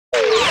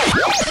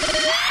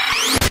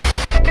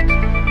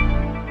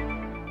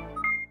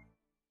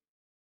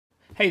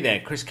Hey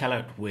there, Chris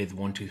Kellett with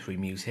 123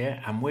 Muse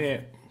here, and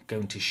we're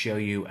going to show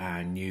you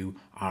our new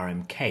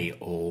RMK,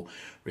 or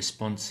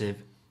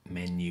Responsive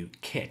Menu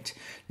Kit.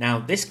 Now,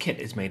 this kit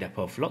is made up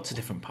of lots of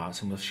different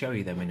parts, and we'll show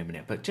you them in a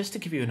minute, but just to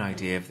give you an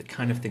idea of the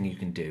kind of thing you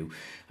can do,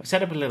 I've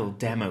set up a little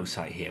demo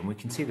site here, and we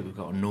can see that we've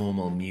got a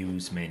normal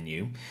Muse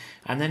menu,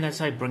 and then as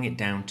I bring it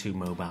down to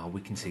mobile,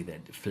 we can see that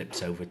it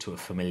flips over to a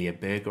familiar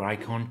burger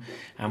icon,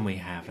 and we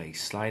have a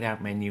slide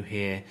out menu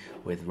here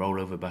with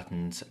rollover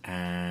buttons,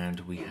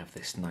 and we have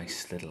this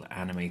nice little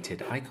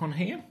animated icon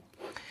here.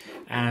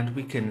 And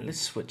we can,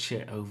 let's switch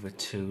it over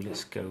to,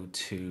 let's go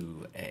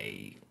to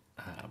a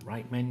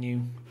right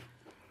menu,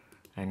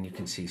 and you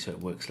can see, so it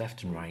works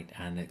left and right,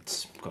 and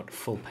it's got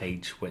full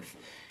page width,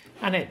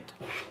 and it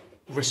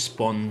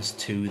responds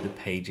to the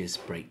page's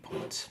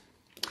breakpoints.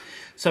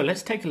 So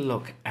let's take a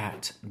look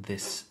at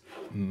this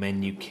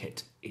menu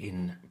kit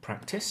in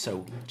practice.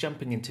 So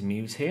jumping into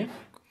Muse here,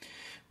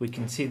 we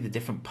can see the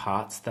different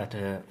parts that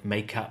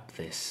make up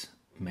this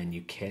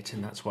menu kit,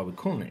 and that's why we're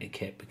calling it a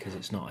kit, because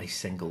it's not a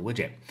single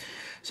widget.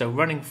 So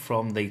running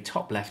from the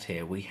top left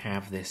here, we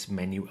have this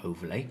menu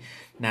overlay.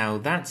 Now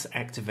that's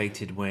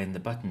activated when the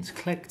button's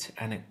clicked,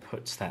 and it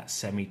puts that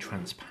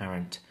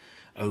semi-transparent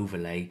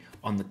overlay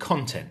on the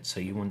content, so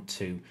you want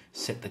to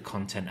set the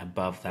content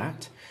above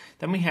that.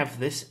 Then we have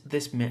this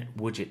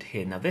widget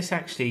here. Now this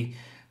actually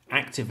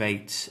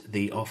activates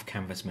the off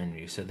canvas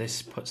menu, so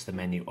this puts the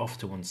menu off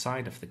to one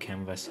side of the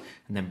canvas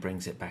and then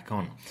brings it back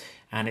on,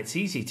 and it's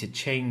easy to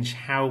change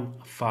how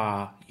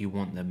far you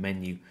want the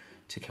menu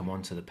to come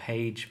onto the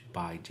page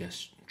by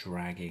just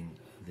dragging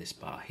this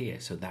bar here.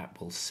 So that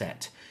will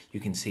set, you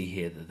can see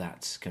here that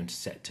that's going to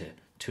set to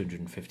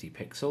 250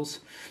 pixels,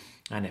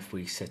 and if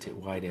we set it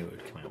wider, it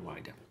would come out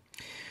wider.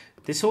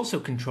 This also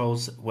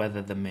controls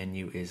whether the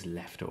menu is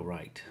left or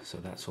right, so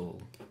that's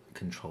all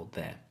controlled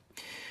there.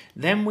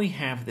 Then we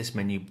have this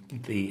menu,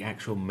 the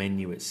actual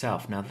menu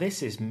itself. Now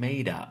this is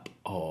made up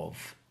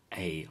of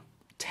a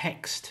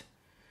text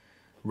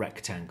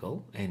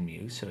rectangle in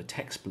Muse, so a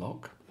text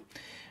block,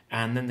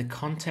 and then the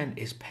content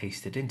is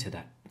pasted into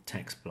that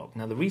text block.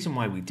 Now the reason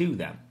why we do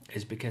that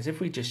is because if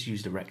we just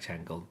used a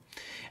rectangle,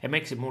 it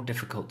makes it more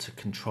difficult to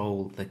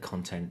control the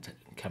content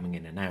coming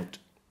in and out.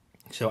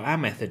 So our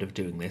method of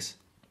doing this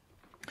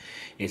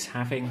is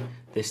having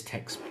this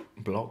text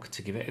block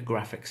to give it a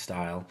graphic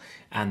style,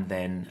 and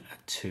then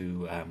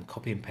to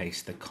copy and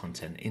paste the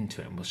content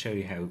into it, and we'll show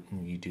you how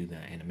you do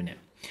that in a minute.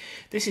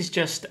 This is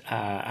just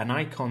an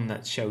icon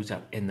that shows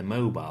up in the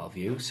mobile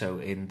view, so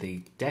in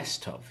the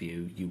desktop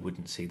view you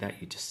wouldn't see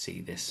that, you just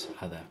see this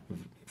other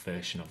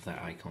version of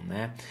that icon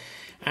there.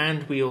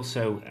 And we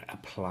also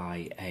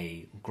apply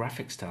a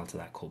graphic style to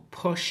that called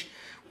push,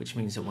 which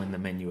means that when the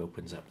menu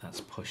opens up,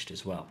 that's pushed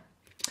as well.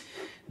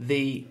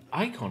 The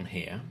icon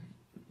here,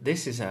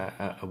 this is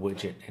a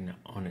widget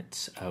on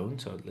its own,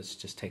 so let's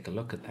just take a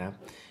look at that.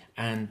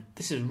 And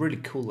this is a really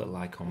cool little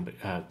icon,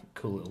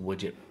 cool little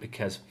widget,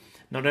 because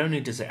not only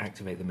does it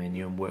activate the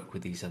menu and work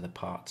with these other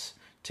parts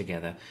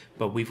together,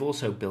 but we've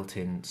also built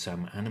in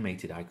some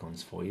animated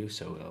icons for you.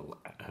 So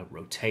it'll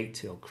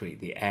rotate, it'll create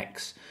the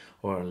X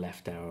or a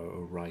left arrow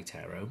or right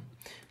arrow.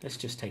 Let's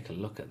just take a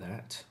look at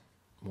that,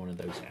 one of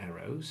those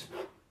arrows.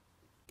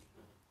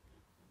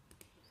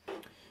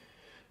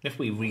 If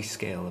we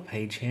rescale the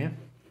page here,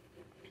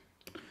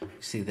 we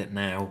see that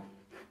now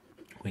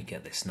we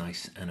get this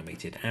nice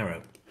animated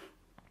arrow.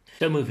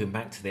 So moving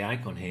back to the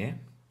icon here,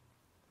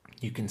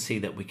 you can see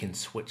that we can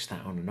switch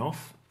that on and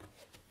off.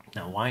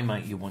 Now why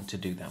might you want to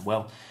do that?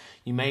 Well,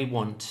 you may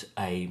want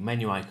a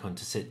menu icon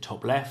to sit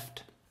top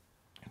left,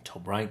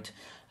 top right,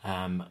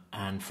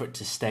 and for it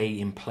to stay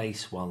in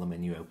place while the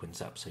menu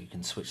opens up, so you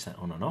can switch that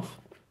on and off.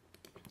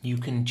 You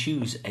can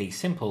choose a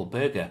simple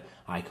burger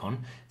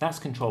icon. That's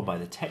controlled by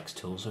the text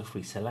tool, so if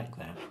we select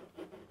that,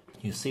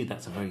 you'll see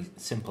that's a very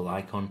simple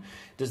icon.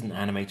 It doesn't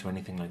animate or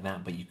anything like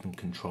that, but you can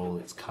control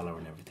its color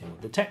and everything with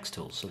the text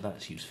tool, so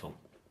that's useful.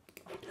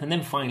 And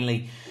then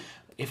finally,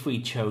 if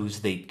we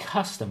chose the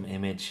custom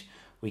image,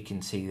 we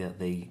can see that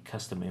the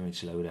custom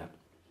image loader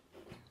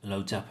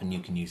loads up, and you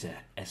can use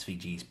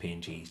SVGs,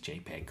 PNGs,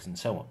 JPEGs, and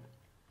so on.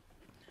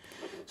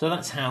 So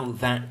that's how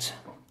that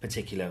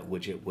particular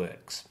widget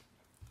works.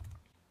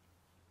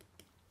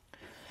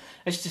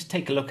 Let's just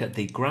take a look at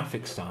the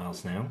graphic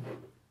styles now.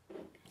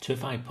 So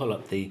if I pull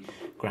up the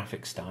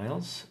graphic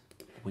styles,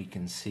 we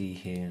can see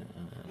here,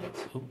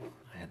 oh,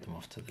 I had them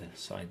off to the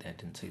side there,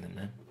 didn't see them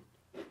there.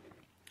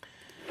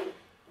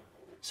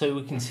 So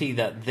we can see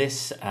that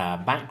this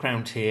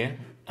background here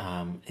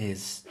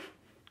is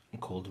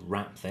called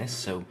wrap this.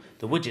 So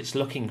the widget's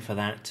looking for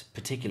that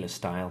particular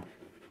style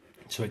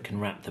so it can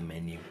wrap the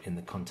menu in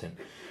the content.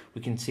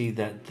 We can see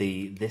that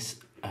this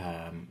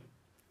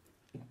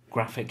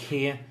graphic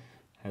here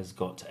has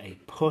got a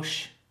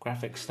push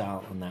graphic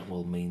style, and that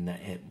will mean that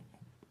it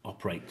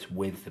operates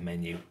with the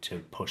menu to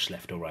push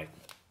left or right.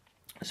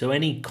 So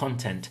any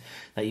content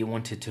that you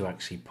wanted to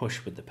actually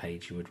push with the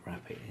page, you would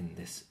wrap it in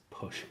this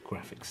push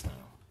graphic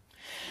style.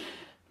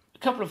 A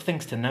couple of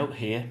things to note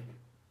here.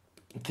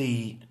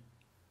 the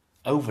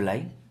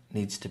overlay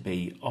needs to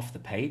be off the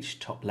page,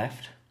 top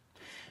left,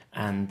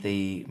 and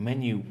the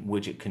menu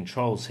widget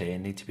controls here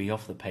need to be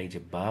off the page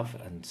above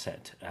and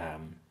set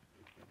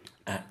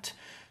at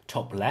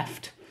top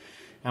left.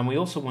 And we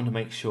also want to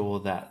make sure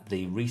that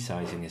the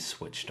resizing is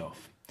switched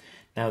off.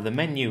 Now the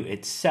menu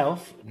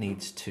itself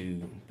needs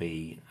to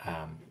be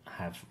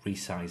have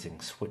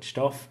resizing switched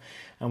off,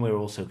 and we're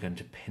also going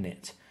to pin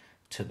it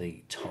to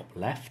the top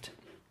left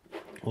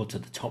or to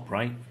the top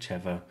right,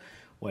 whichever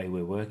way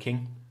we're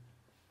working.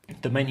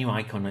 The menu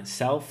icon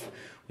itself,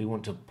 we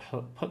want to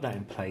put that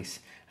in place,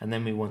 and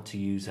then we want to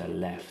use a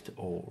left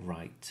or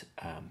right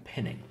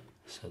pinning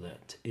so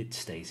that it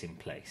stays in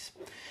place.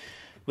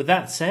 With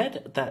that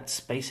said, that's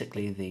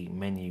basically the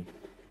menu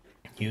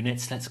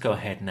units. Let's go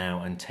ahead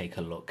now and take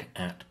a look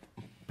at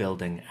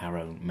building our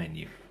own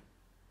menu.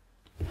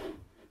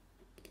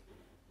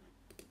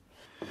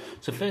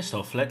 So first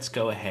off, let's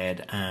go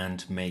ahead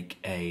and make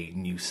a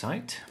new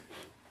site.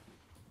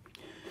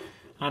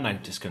 And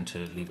I'm just going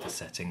to leave the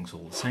settings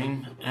all the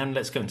same. And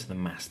let's go into the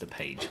master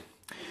page.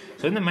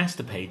 So in the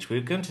master page,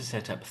 we're going to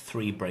set up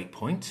 3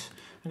 breakpoints.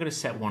 I'm going to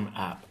set one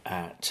up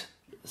at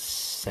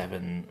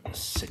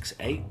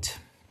 768.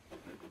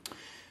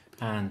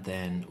 And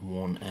then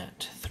one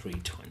at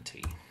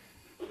 320.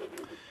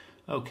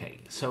 Okay,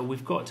 so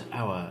we've got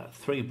our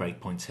 3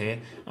 breakpoints here.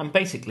 And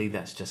basically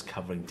that's just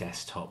covering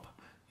desktop,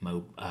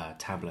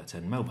 tablet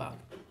and mobile.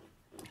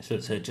 So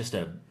it's just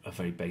a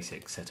very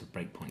basic set of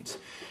breakpoints.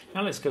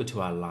 Now let's go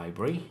to our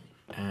library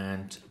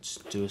and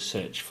do a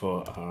search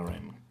for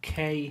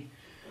RMK,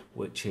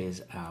 which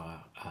is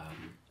our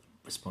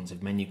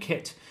responsive menu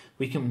kit.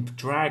 We can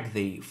drag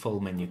the full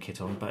menu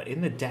kit on, but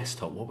in the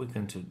desktop, what we're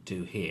going to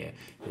do here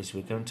is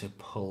we're going to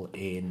pull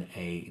in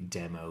a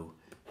demo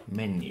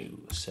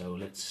menu. So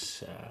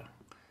let's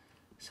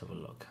have a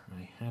look.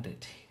 I had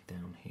it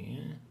down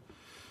here.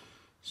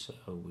 So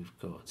we've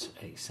got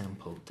a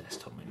sample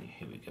desktop menu.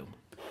 Here we go.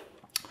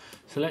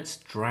 So let's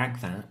drag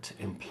that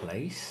in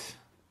place,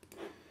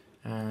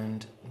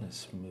 and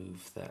let's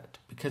move that.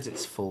 Because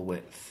it's full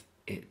width,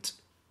 it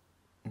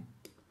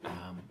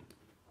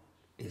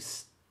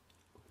is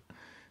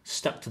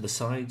stuck to the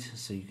side,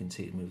 so you can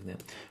see it moving there.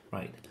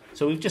 Right,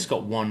 so we've just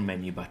got one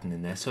menu button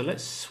in there, so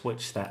let's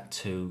switch that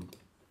to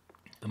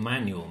a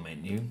manual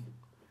menu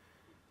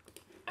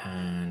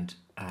and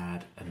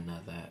add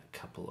another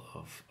couple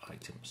of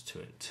items to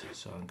it.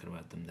 So I'm going to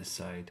add them this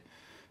side.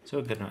 So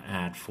we're going to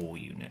add 4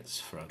 units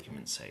for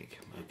argument's sake.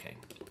 Okay.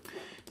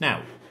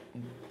 Now,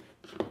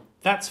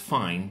 that's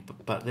fine,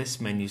 but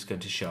this menu is going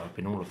to show up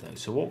in all of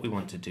those. So what we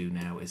want to do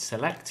now is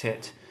select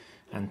it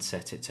and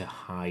set it to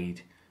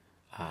hide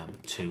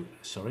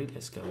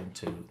let's go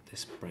into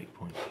this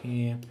breakpoint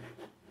here.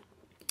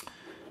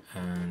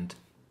 And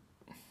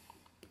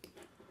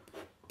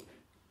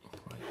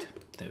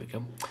there we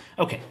go.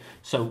 Okay,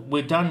 so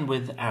we're done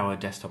with our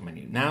desktop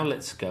menu. Now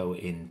let's go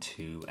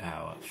into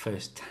our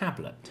first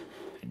tablet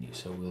menu.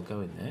 So we'll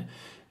go in there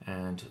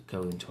and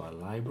go into our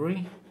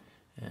library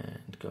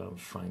and go and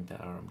find the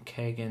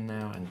RMK again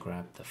now and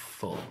grab the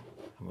full,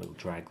 and we'll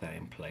drag that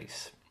in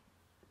place.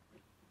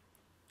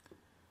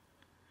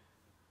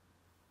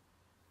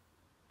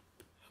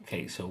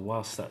 Okay, so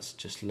whilst that's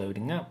just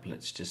loading up,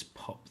 let's just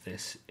pop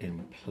this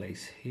in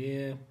place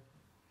here.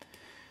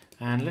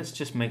 And let's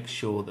just make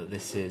sure that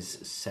this is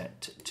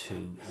set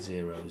to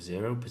 0,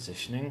 0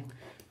 positioning.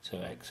 So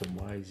X and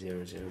Y,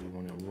 0, 0, we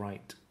want it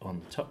right on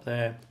the top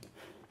there.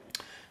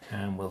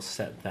 And we'll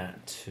set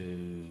that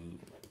to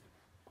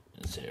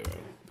 0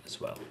 as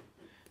well.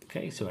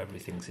 Okay, so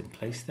everything's in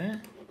place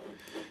there.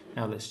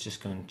 Now let's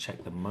just go and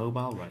check the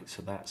mobile. Right,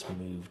 so that's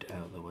moved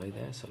out of the way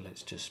there. So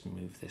let's just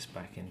move this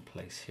back in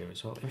place here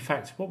as well. In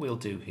fact, what we'll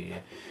do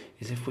here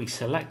is if we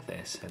select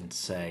this and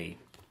say,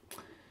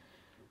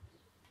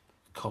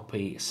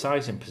 copy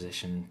size and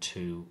position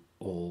to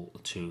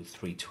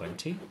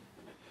 320.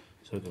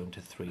 So we're going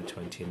to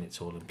 320 and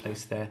it's all in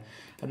place there.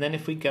 And then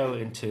if we go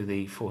into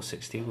the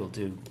 460, what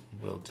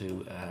we'll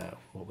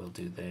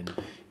do then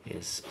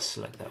is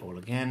select that all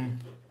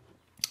again.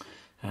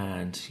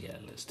 And yeah,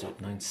 let's do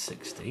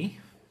 960.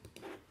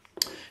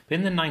 But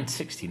in the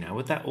 960 now,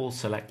 with that all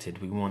selected,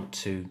 we want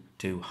to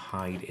do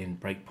hide in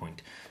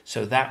breakpoint.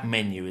 So that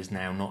menu is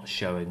now not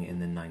showing in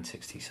the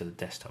 960, so the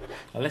desktop.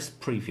 Now let's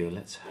preview.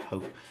 Let's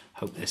hope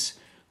this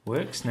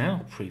works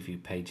now.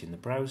 Preview page in the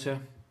browser.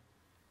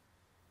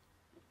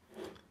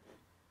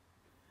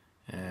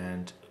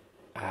 And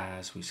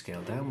as we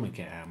scale down, we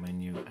get our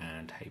menu,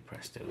 and hey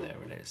presto,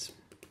 there it is.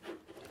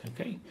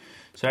 Okay,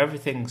 so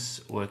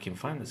everything's working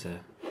fine. There's a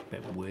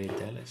bit weird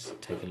there. Let's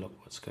take a look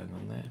what's going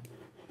on there.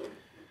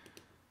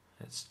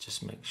 Let's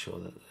just make sure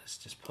that, let's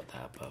just put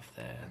that above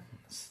there.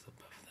 That's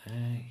above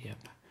there,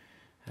 yep.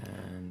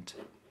 And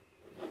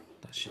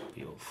that should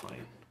be all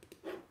fine.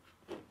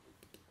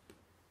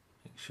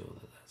 Make sure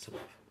that that's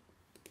above.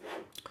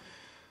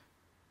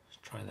 Let's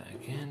try that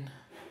again.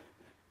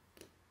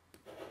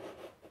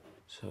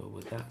 So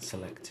with that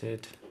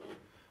selected,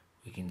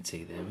 we can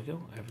see, there we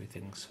go,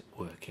 everything's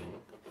working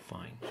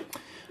fine.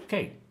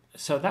 Okay,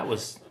 so that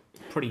was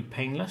pretty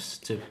painless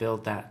to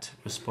build that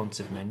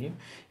responsive menu.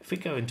 If we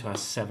go into our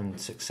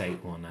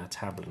 768 one, our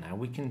tablet now,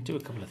 we can do a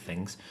couple of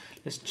things.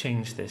 Let's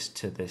change this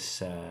to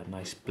this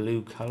nice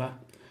blue color.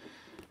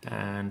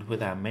 And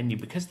with our menu,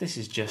 because this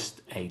is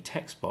just a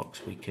text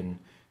box, we can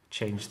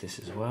change this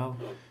as well,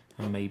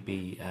 and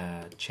maybe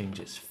change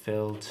its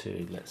fill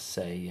to, let's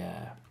say,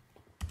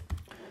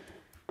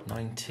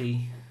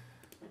 90.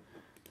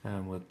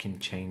 And we can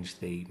change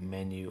the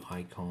menu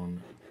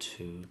icon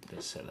to,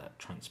 let's set that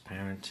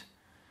transparent.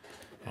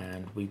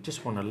 And we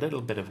just want a little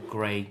bit of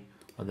grey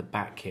on the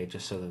back here,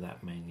 just so that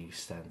that menu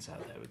stands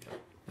out. There we go.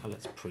 Now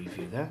let's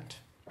preview that.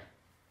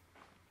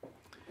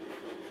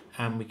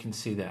 And we can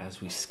see that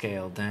as we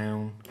scale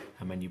down,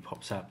 a menu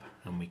pops up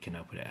and we can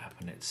open it up,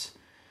 and it's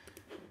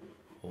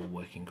all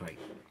working great.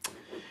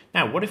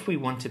 Now, what if we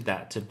wanted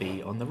that to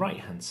be on the right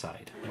hand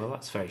side? Well,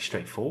 that's very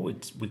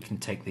straightforward. We can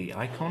take the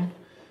icon,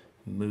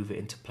 move it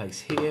into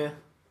place here,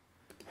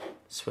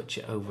 switch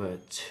it over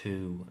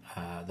to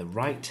the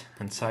right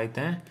hand side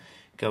there,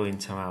 go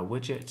into our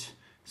widget,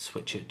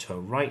 switch it to a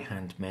right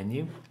hand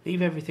menu,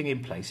 leave everything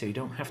in place so you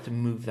don't have to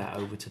move that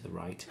over to the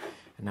right.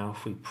 And now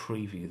if we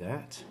preview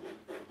that,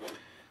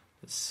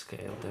 let's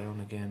scale down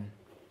again,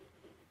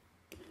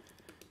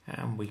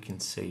 and we can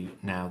see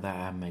now that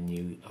our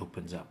menu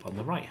opens up on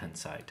the right hand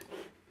side.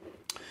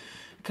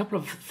 A couple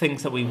of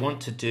things that we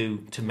want to do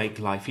to make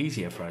life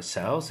easier for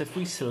ourselves. If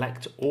we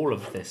select all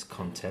of this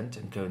content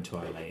and go into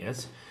our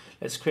layers,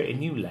 let's create a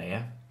new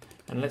layer,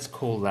 and let's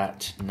call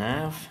that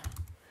nav,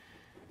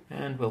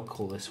 and we'll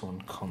call this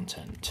one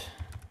content.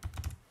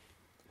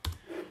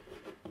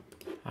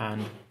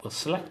 And we'll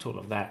select all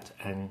of that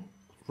and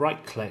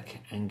right click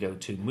and go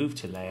to move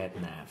to layer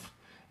nav,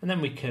 and then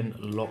we can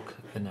lock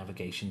the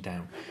navigation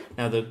down.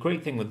 Now the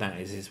great thing with that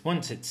is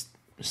once it's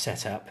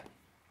set up,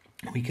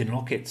 we can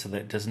lock it so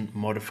that it doesn't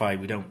modify,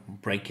 we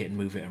don't break it and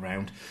move it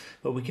around,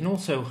 but we can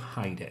also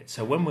hide it.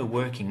 So when we're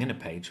working in a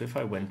page, if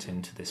I went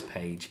into this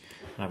page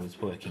and I was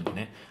working in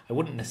it, I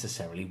wouldn't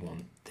necessarily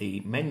want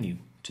the menu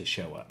to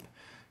show up.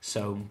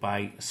 So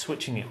by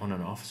switching it on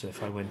and off, so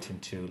if I went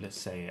into, let's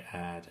say,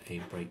 add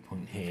a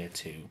breakpoint here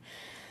to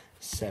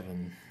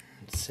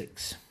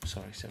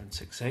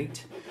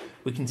 768,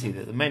 we can see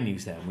that the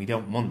menu's there, and we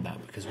don't want that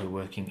because we're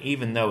working,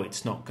 even though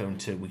it's not going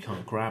to, we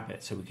can't grab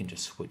it, so we can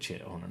just switch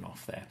it on and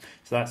off there.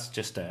 So that's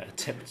just a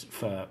tip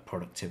for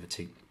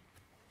productivity.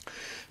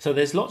 So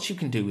there's lots you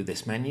can do with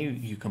this menu.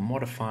 You can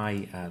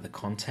modify the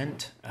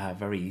content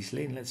very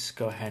easily, and let's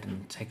go ahead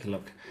and take a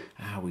look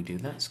at how we do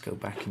that. Let's go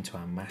back into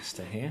our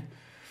master here,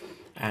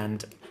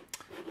 and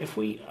if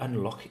we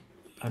unlock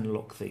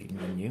the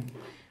menu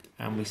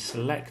and we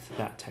select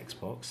that text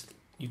box,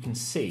 you can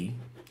see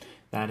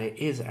that it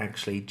is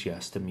actually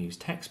just a Muse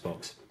text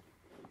box,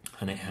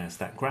 and it has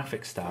that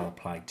graphic style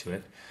applied to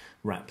it,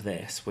 wrap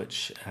this,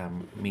 which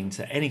means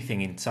that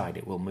anything inside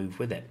it will move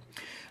with it.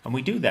 And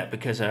we do that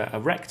because a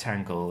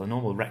rectangle, a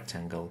normal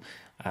rectangle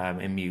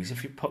in Muse,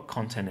 if you put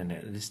content in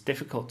it, it's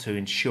difficult to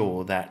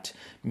ensure that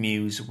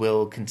Muse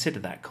will consider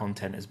that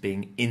content as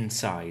being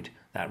inside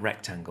that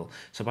rectangle.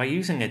 So by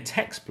using a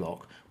text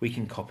block, we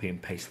can copy and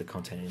paste the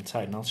content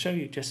inside, and I'll show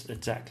you just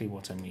exactly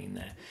what I mean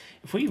there.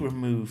 If we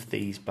remove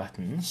these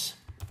buttons,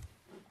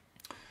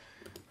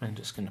 I'm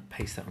just going to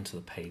paste that onto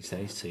the page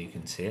there so you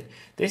can see it.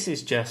 This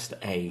is just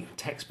a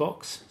text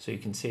box, so you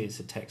can see it's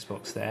a text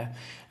box there,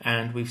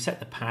 and we've set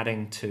the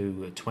padding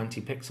to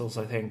 20 pixels,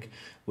 I think.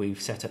 We've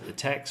set up the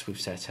text,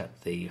 we've set up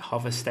the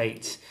hover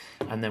state,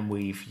 and then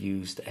we've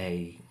used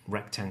a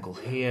rectangle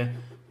here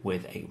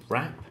with a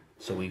wrap.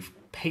 So we've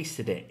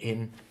pasted it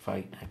in. If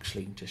I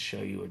actually just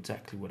show you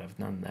exactly what I've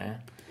done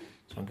there.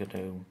 So I'm going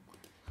to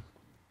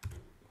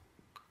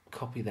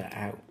copy that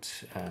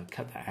out,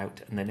 cut that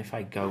out, and then if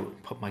I go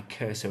put my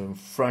cursor in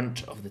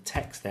front of the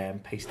text there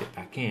and paste it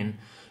back in,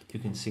 you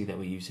can see that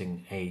we're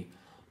using a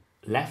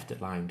left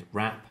aligned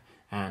wrap,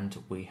 and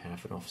we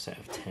have an offset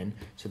of 10,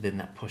 so then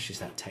that pushes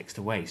that text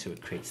away, so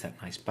it creates that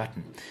nice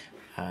button.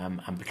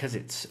 And because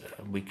it's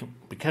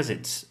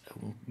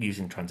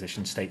using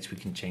transition states, we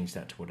can change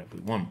that to whatever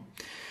we want.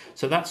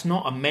 So that's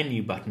not a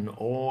menu button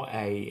or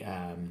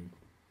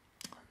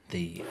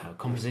the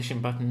composition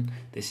button.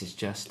 This is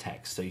just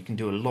text, so you can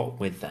do a lot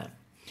with that.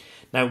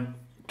 Now,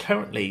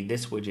 currently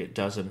this widget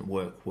doesn't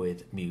work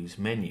with Muse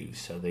menus,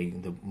 so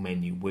the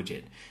menu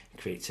widget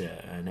creates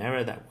an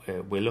error that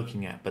we're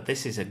looking at, but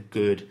this is a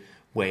good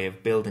way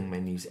of building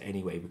menus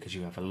anyway, because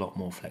you have a lot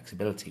more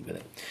flexibility with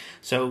it.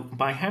 So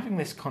by having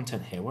this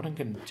content here, what I'm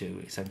going to do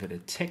is I'm going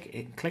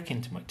to click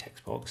into my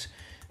text box,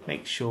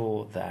 make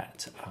sure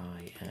that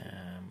I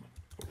am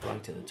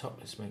right at the top.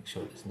 Let's make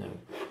sure there's no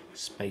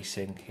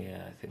spacing here.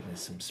 I think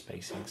there's some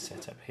spacing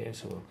set up here,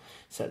 so we'll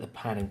set the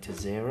padding to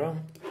 0.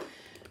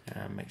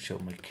 Make sure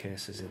my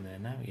cursor's in there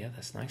now. Yeah,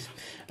 that's nice.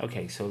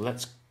 Okay, so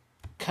let's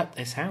cut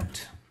this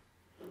out,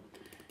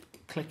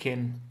 click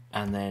in,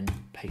 and then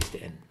paste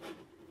it in.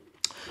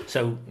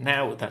 So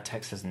now that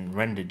text hasn't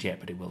rendered yet,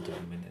 but it will do in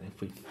a minute.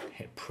 If we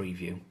hit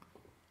preview,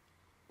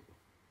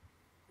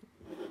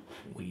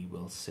 we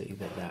will see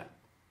that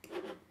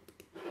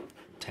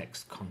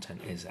text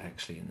content is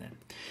actually in there.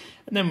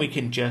 And then we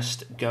can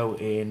just go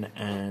in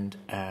and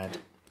add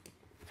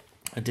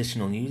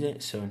additional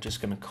units. So I'm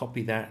just going to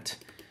copy that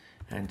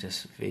and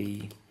just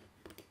V.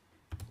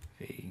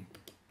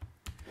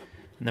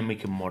 And then we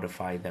can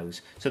modify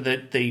those. So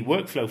the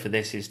workflow for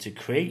this is to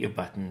create your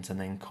buttons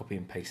and then copy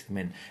and paste them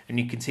in. And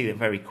you can see that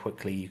very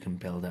quickly you can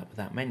build up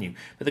that menu.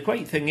 But the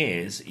great thing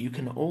is you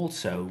can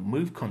also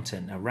move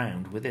content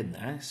around within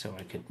there. So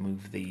I could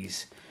move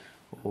these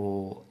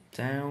all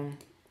down.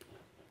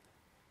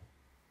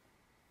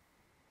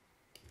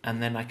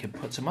 And then I could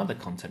put some other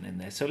content in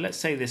there. So let's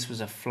say this was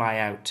a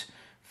flyout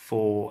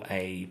for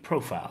a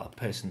profile, a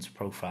person's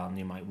profile, and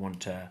you might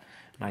want a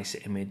nice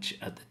image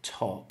at the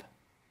top.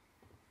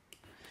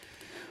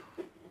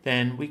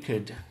 Then we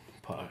could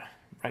put a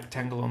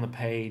rectangle on the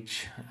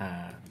page,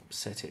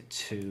 set it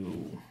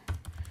to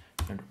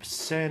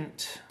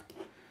 100%,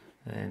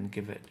 then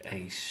give it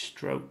a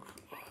stroke,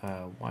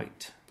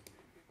 white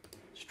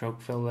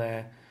stroke fill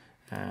there,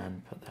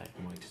 and put that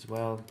in white as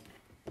well.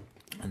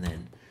 And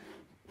then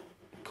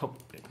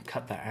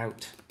cut that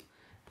out,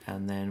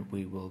 and then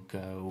we will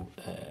go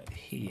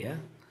here,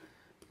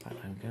 but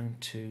I'm going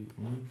to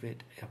move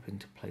it up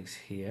into place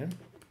here,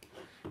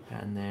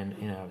 and then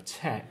in our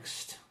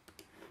text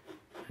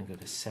I'm going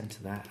to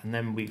center that, and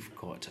then we've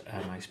got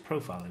a nice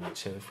profile image.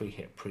 So if we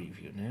hit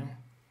preview now,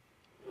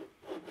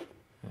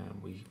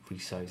 we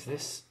resize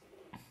this,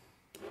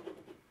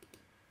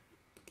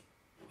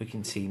 we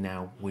can see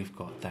now we've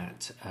got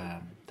that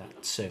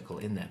that circle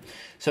in there.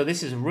 So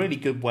this is a really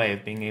good way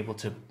of being able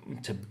to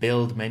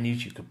build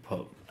menus. You could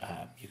put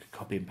you could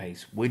copy and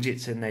paste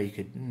widgets in there. You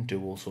could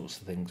do all sorts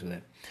of things with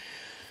it.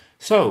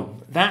 So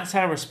that's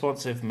our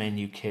responsive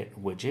menu kit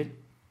widget.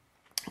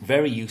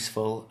 Very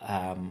useful,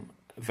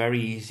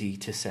 very easy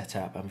to set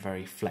up, and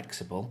very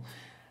flexible.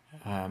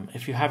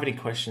 If you have any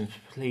questions,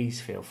 please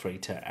feel free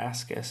to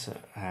ask us,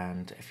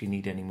 and if you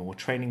need any more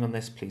training on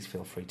this, please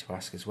feel free to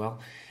ask as well.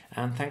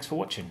 And thanks for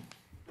watching.